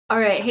All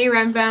right, hey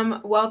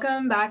RemFam,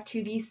 welcome back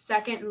to the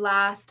second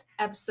last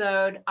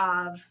episode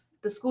of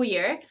the school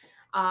year.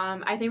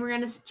 I think we're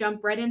going to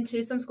jump right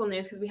into some school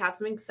news because we have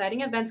some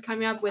exciting events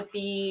coming up with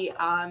the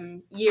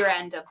year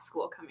end of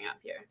school coming up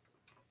here.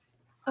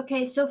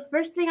 Okay, so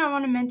first thing I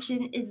want to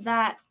mention is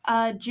that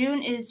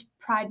June is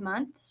Pride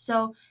Month,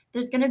 so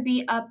there's going to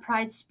be a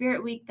Pride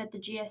Spirit Week that the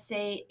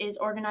GSA is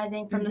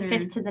organizing from the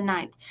 5th to the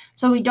 9th.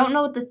 So we don't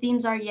know what the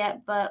themes are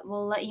yet, but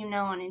we'll let you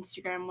know on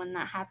Instagram when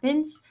that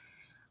happens.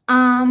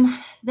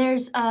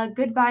 There's a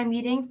goodbye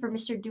meeting for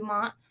Mr.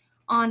 Dumont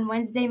on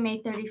Wednesday, May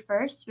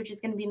 31st, which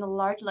is going to be in the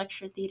large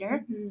lecture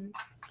theater.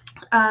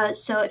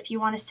 So if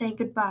you want to say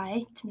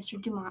goodbye to Mr.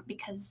 Dumont,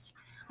 because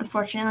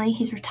unfortunately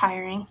he's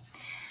retiring.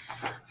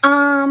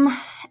 And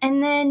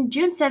then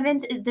June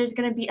 7th, there's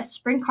going to be a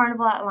spring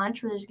carnival at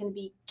lunch where there's going to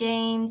be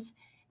games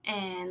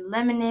and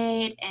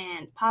lemonade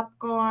and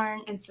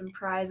popcorn and some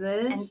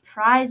prizes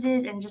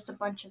and just a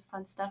bunch of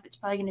fun stuff. It's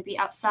probably going to be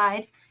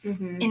outside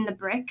in the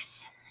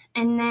bricks.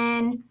 And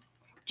then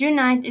June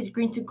 9th is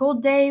Green to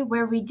Gold Day,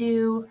 where we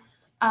do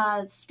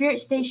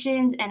spirit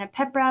stations and a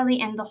pep rally,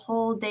 and the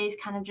whole day is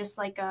kind of just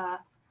like a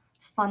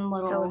fun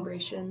little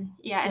celebration.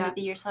 End of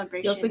the year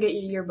celebration. You also get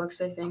your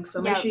yearbooks, I think,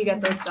 so make sure you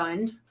get those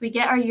signed. We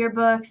get our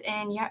yearbooks,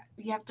 and you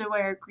have to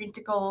wear green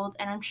to gold,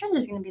 and I'm sure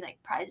there's going to be like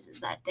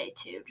prizes that day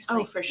too, just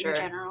for sure. In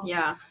general.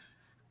 Yeah.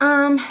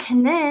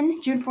 And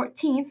then June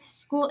 14th,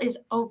 school is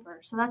over,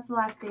 so that's the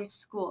last day of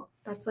school.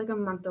 That's like a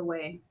month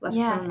away. Less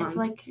than a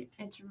month.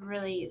 It's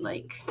really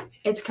like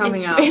it's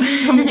coming up.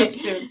 It's coming up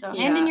soon. So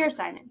hand in your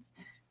assignments.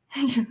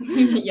 Hand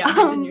in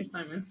your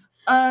assignments.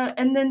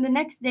 And then the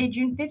next day,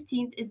 June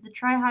 15th, is the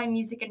Tri-High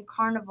Music and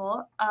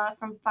Carnival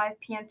from 5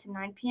 p.m. to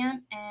 9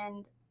 p.m.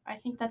 And I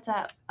think that's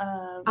at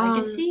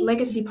Legacy?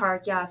 Legacy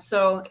Park, yeah.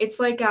 So it's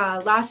like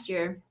last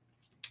year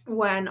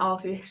when all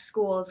three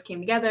schools came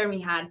together and we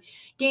had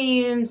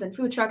games and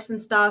food trucks and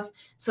stuff.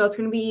 So it's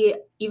going to be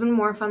even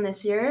more fun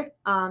this year,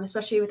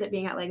 especially with it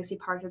being at Legacy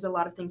Park. There's a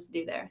lot of things to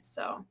do there.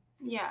 So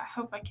yeah, I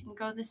hope I can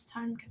go this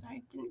time because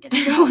I didn't get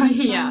to go last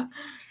time. Yeah.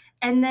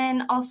 And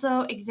then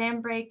also exam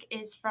break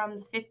is from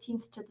the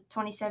 15th to the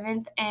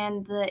 27th,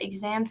 and the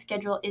exam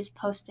schedule is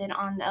posted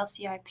on the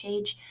LCI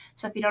page.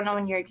 So if you don't know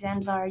when your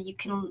exams are, you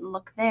can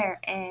look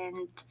there.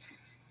 And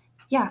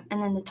yeah,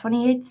 and then the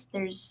 28th,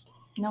 there's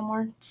no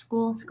more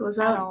school. School's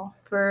at out all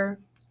for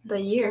the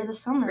year. For the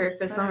summer. For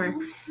the summer.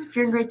 If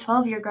you're in grade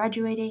 12, you're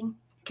graduating.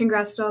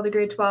 Congrats to all the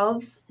grade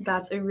 12s.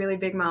 That's a really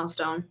big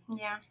milestone.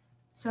 Yeah.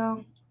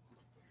 So,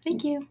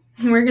 thank you.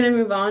 We're going to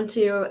move on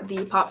to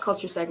the pop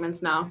culture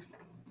segments now.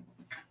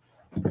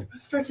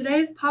 For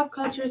today's pop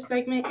culture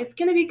segment, it's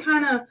going to be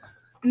kind of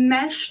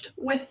meshed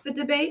with the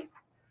debate.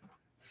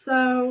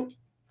 So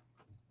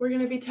we're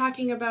going to be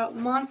talking about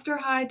Monster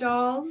High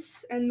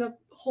dolls and the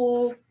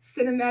whole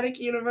cinematic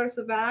universe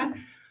of that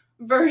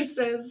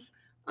versus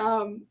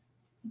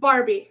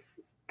Barbie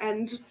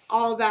and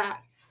all that.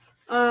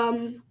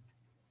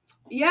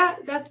 Yeah,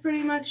 that's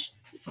pretty much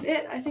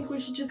it. I think we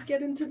should just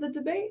get into the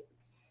debate.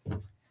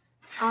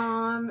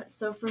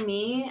 So for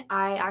me,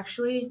 I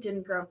actually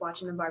didn't grow up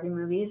watching the Barbie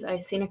movies.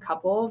 I've seen a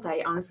couple, but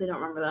I honestly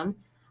don't remember them.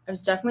 I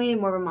was definitely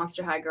more of a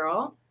Monster High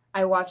girl.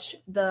 I watched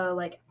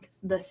the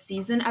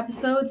season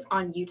episodes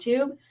on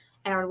YouTube,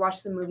 and I would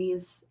watch the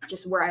movies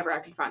just wherever I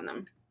could find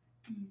them.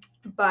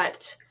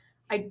 But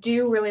I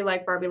do really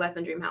like Barbie Life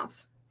in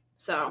Dreamhouse.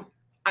 So,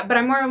 but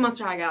I'm more of a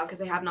Monster High gal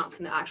because I have not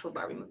seen the actual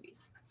Barbie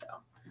movies. So.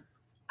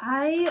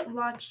 I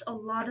watched a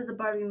lot of the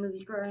Barbie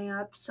movies growing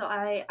up, so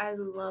I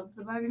love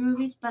the Barbie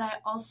movies, but I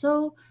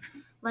also,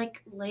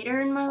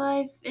 later in my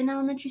life in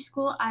elementary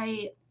school,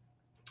 I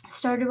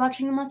started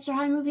watching the Monster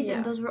High movies,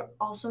 and those were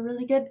also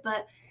really good,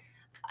 but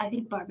I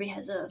think Barbie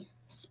has a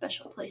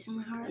special place in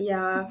my heart.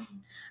 Yeah,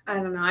 I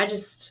don't know,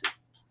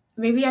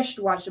 maybe I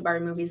should watch the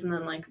Barbie movies and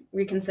then,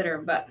 reconsider,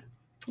 but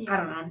I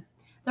don't know.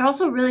 They're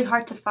also really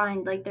hard to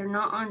find, they're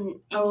not on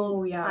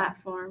any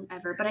platform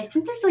ever, but I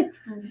think there's,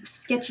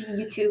 sketchy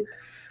YouTube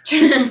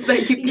channels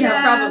that you can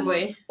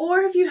probably.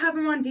 Or if you have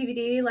them on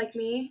DVD, like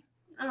me.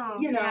 Oh,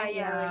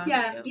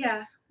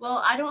 yeah.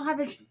 Well, I don't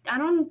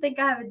think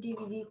I have a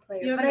DVD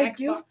player. You have an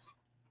Xbox?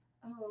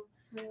 Oh,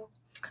 no.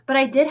 But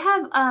I did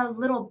have a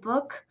little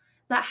book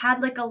that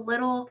had, a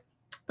little,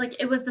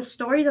 it was the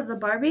stories of the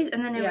Barbies,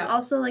 and then it was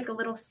also, a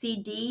little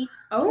CD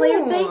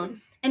player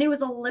thing. And it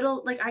was a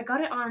little, I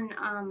got it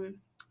on,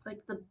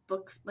 the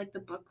book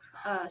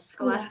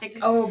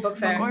Scholastic book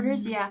fair. Book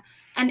orders, yeah.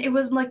 And it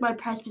was my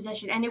prized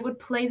possession, and it would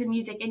play the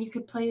music, and you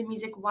could play the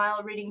music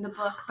while reading the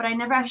book. But I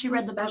never actually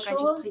read the book. I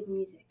just played the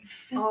music.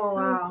 That's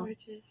so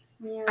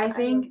gorgeous. Yeah, I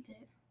think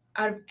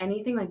out of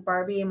anything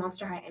Barbie and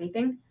Monster High,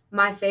 anything,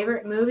 my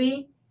favorite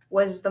movie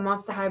was the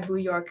Monster High Boo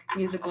York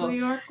musical. Boo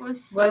York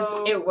was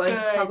good.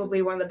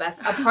 Probably one of the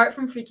best. Apart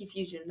from Freaky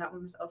Fusion, that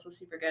one was also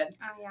super good.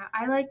 Oh yeah,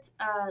 I liked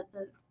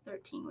the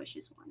 13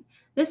 Wishes one.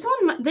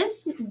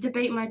 This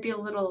debate might be a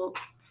little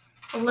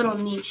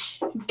niche.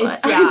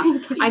 It's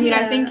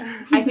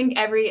I think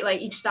every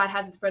each side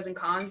has its pros and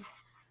cons,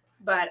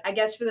 but I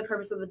guess for the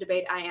purpose of the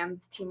debate, I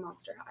am Team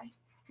Monster High.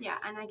 Yeah,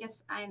 and I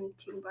guess I'm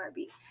Team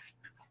Barbie.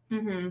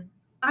 Mm-hmm.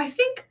 I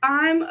think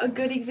I'm a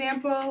good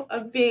example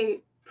of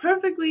being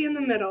perfectly in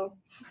the middle.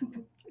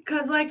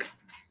 Because, like,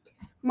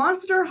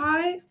 Monster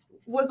High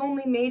was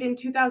only made in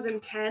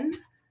 2010.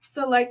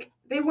 So, like,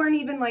 they weren't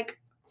even, like,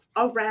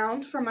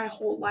 around for my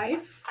whole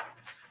life.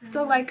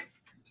 So, like,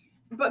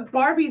 but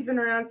Barbie's been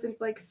around since,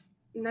 like,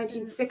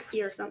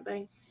 1960 or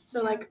something.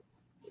 So, like,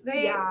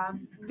 they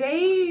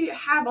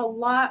have a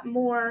lot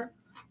more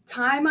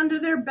time under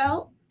their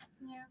belt.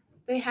 Yeah.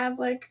 They have,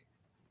 like,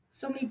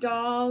 so many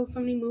dolls,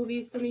 so many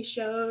movies, so many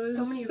shows,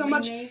 so many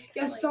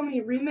remakes. So many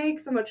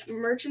remakes, so much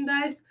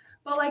merchandise.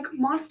 But like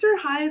Monster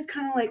High is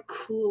kind of like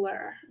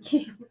cooler.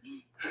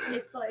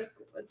 It's like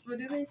what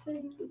do they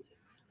say?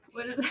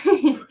 What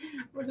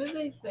do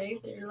they say?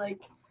 They're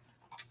like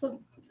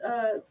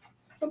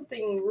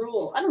something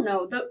rule. I don't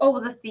know.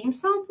 The theme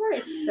song for it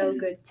is so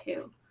good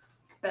too.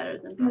 Better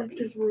than Barbie.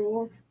 Monsters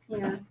Rule.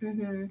 Yeah.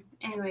 Mm-hmm.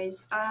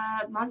 Anyways,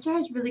 Monster High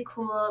is really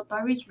cool.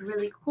 Barbie's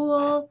really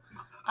cool.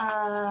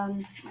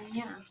 And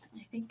yeah,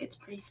 I think it's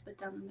pretty split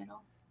down the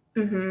middle.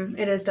 Mm-hmm.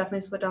 It is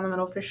definitely split down the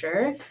middle for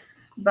sure.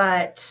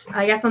 But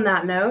I guess on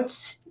that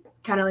note,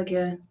 kind of like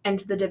a end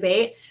to the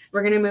debate,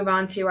 we're going to move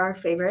on to our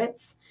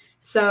favorites.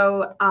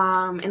 So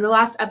in the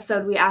last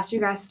episode, we asked you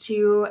guys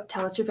to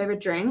tell us your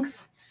favorite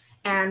drinks.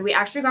 And we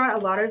actually got a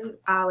lot of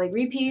like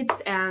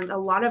repeats and a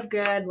lot of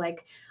good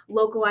like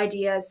local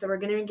ideas. So we're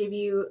going to give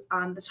you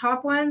the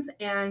top ones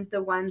and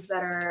the ones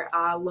that are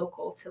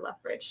local to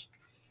Lethbridge.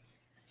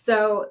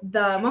 So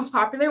the most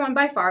popular one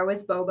by far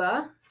was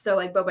boba. So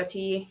like boba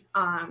tea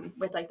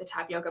with like the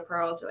tapioca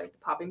pearls or like the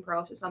popping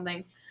pearls or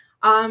something.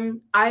 I've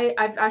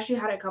actually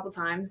had it a couple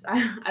times.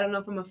 I don't know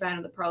if I'm a fan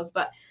of the pearls,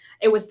 but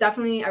it was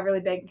definitely a really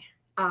big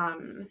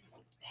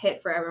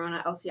hit for everyone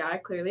at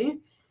LCI, clearly.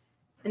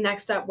 And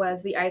next up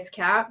was the ice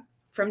cap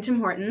from Tim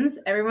Hortons.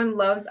 Everyone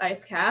loves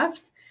ice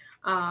caps.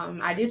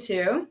 I do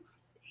too.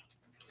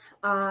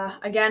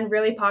 Again,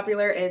 really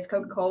popular is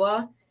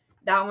Coca-Cola.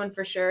 That one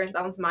for sure.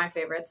 That one's my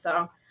favorite.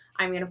 So,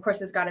 I mean, of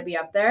course, it's got to be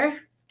up there.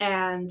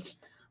 And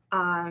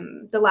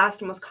the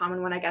last and most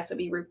common one, I guess, would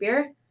be root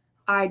beer.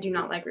 I do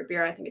not like root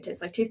beer. I think it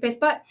tastes like toothpaste.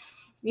 But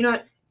you know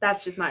what?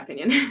 That's just my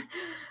opinion.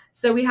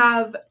 So we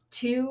have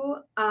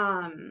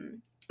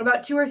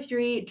about 2 or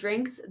 3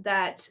 drinks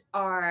that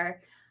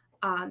are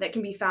that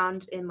can be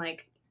found in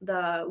like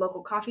the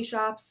local coffee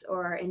shops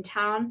or in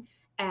town.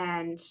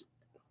 And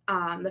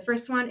the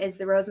first one is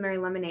the rosemary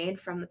lemonade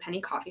from the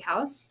Penny Coffee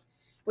House,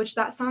 which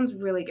that sounds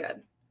really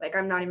good. Like,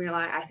 I'm not even gonna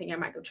lie, I think I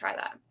might go try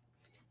that.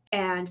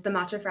 And the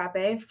matcha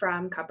frappe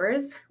from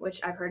Cuppers,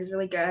 which I've heard is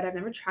really good. I've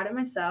never tried it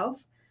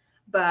myself,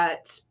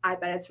 but I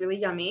bet it's really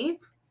yummy.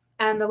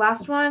 And the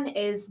last one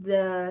is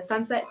the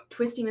Sunset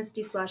Twisty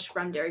Misty Slush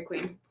from Dairy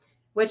Queen,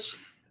 which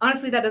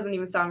honestly, that doesn't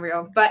even sound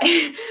real. But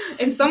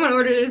if someone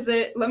orders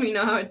it, let me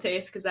know how it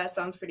tastes because that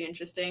sounds pretty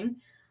interesting.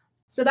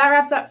 So that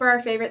wraps up for our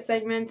favorite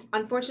segment.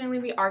 Unfortunately,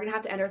 we are going to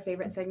have to end our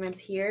favorite segments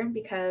here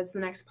because the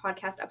next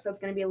podcast episode is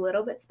going to be a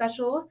little bit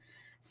special.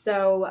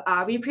 So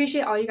we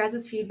appreciate all you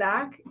guys'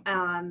 feedback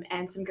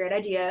and some great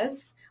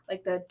ideas,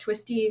 like the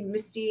twisty,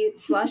 misty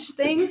slush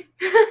thing.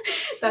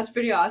 That's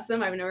pretty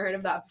awesome. I've never heard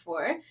of that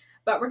before.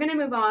 But we're going to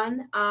move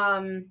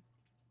on.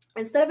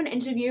 Instead of an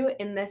interview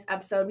in this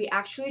episode, we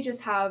actually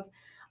just have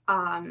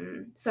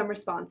some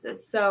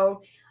responses.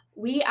 So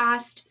we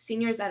asked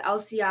seniors at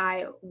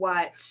LCI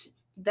what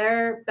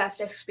their best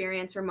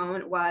experience or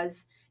moment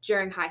was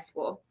during high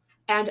school.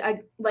 And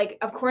like,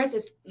 of course,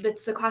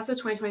 it's the class of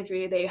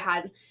 2023. They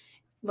had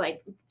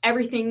like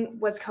everything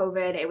was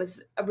COVID. It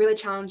was a really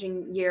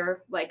challenging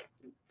year, like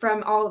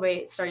from all the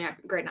way starting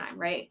at grade 9,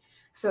 right?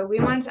 So we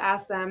wanted to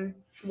ask them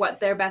what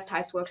their best high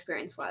school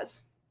experience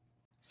was.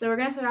 So we're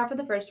going to start off with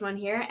the first one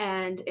here,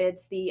 and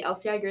it's the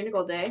LCI Green to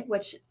Gold Day,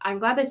 which I'm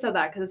glad they said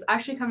that because it's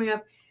actually coming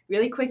up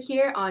really quick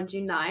here on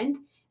June 9th,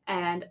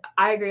 and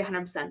I agree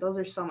 100%. Those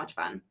are so much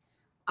fun.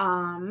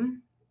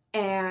 And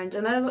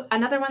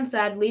another one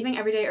said leaving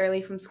every day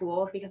early from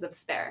school because of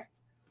spare.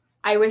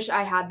 I wish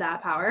I had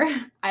that power.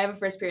 I have a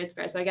first period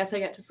spare, so I guess I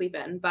get to sleep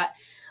in, but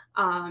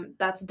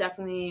that's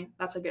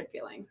a good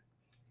feeling.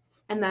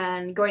 And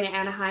then going to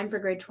Anaheim for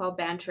grade 12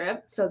 band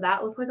trip. So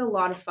that looked like a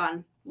lot of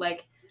fun.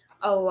 Like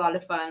a lot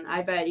of fun.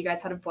 I bet you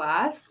guys had a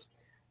blast.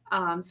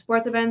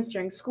 Sports events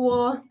during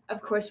school.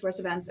 Of course, sports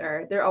events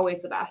they're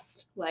always the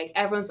best. Like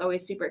everyone's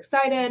always super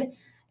excited,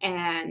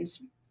 and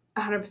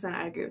 100%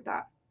 I agree with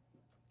that.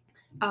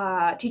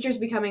 Teachers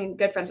becoming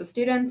good friends with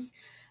students,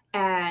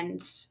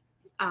 and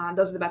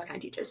those are the best kind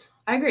of teachers.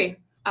 I agree.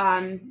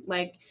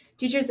 Like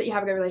teachers that you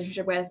have a good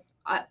relationship with,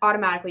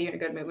 automatically you're in a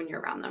good mood when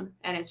you're around them,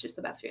 and it's just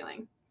the best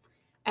feeling.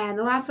 And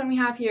the last one we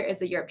have here is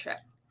the Europe trip.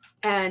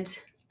 And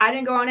I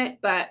didn't go on it,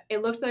 but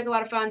it looked like a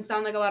lot of fun,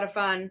 sounded like a lot of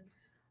fun.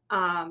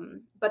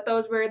 But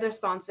those were the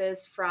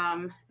responses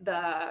from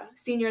the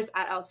seniors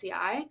at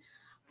LCI.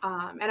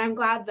 And I'm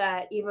glad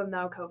that even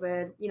though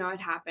COVID, it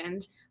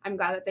happened, I'm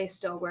glad that they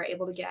still were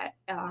able to get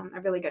a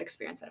really good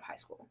experience out of high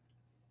school.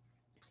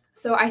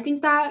 So I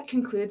think that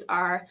concludes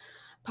our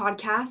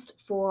podcast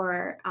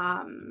for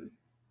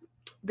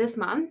this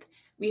month.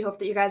 We hope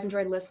that you guys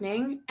enjoyed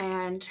listening,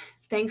 and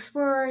thanks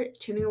for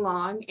tuning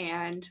along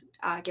and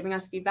giving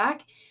us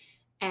feedback.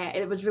 And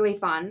it was really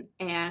fun.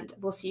 And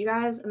we'll see you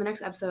guys in the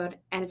next episode.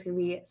 And it's going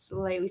to be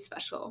slightly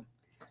special.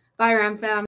 Bye, Ram Fam.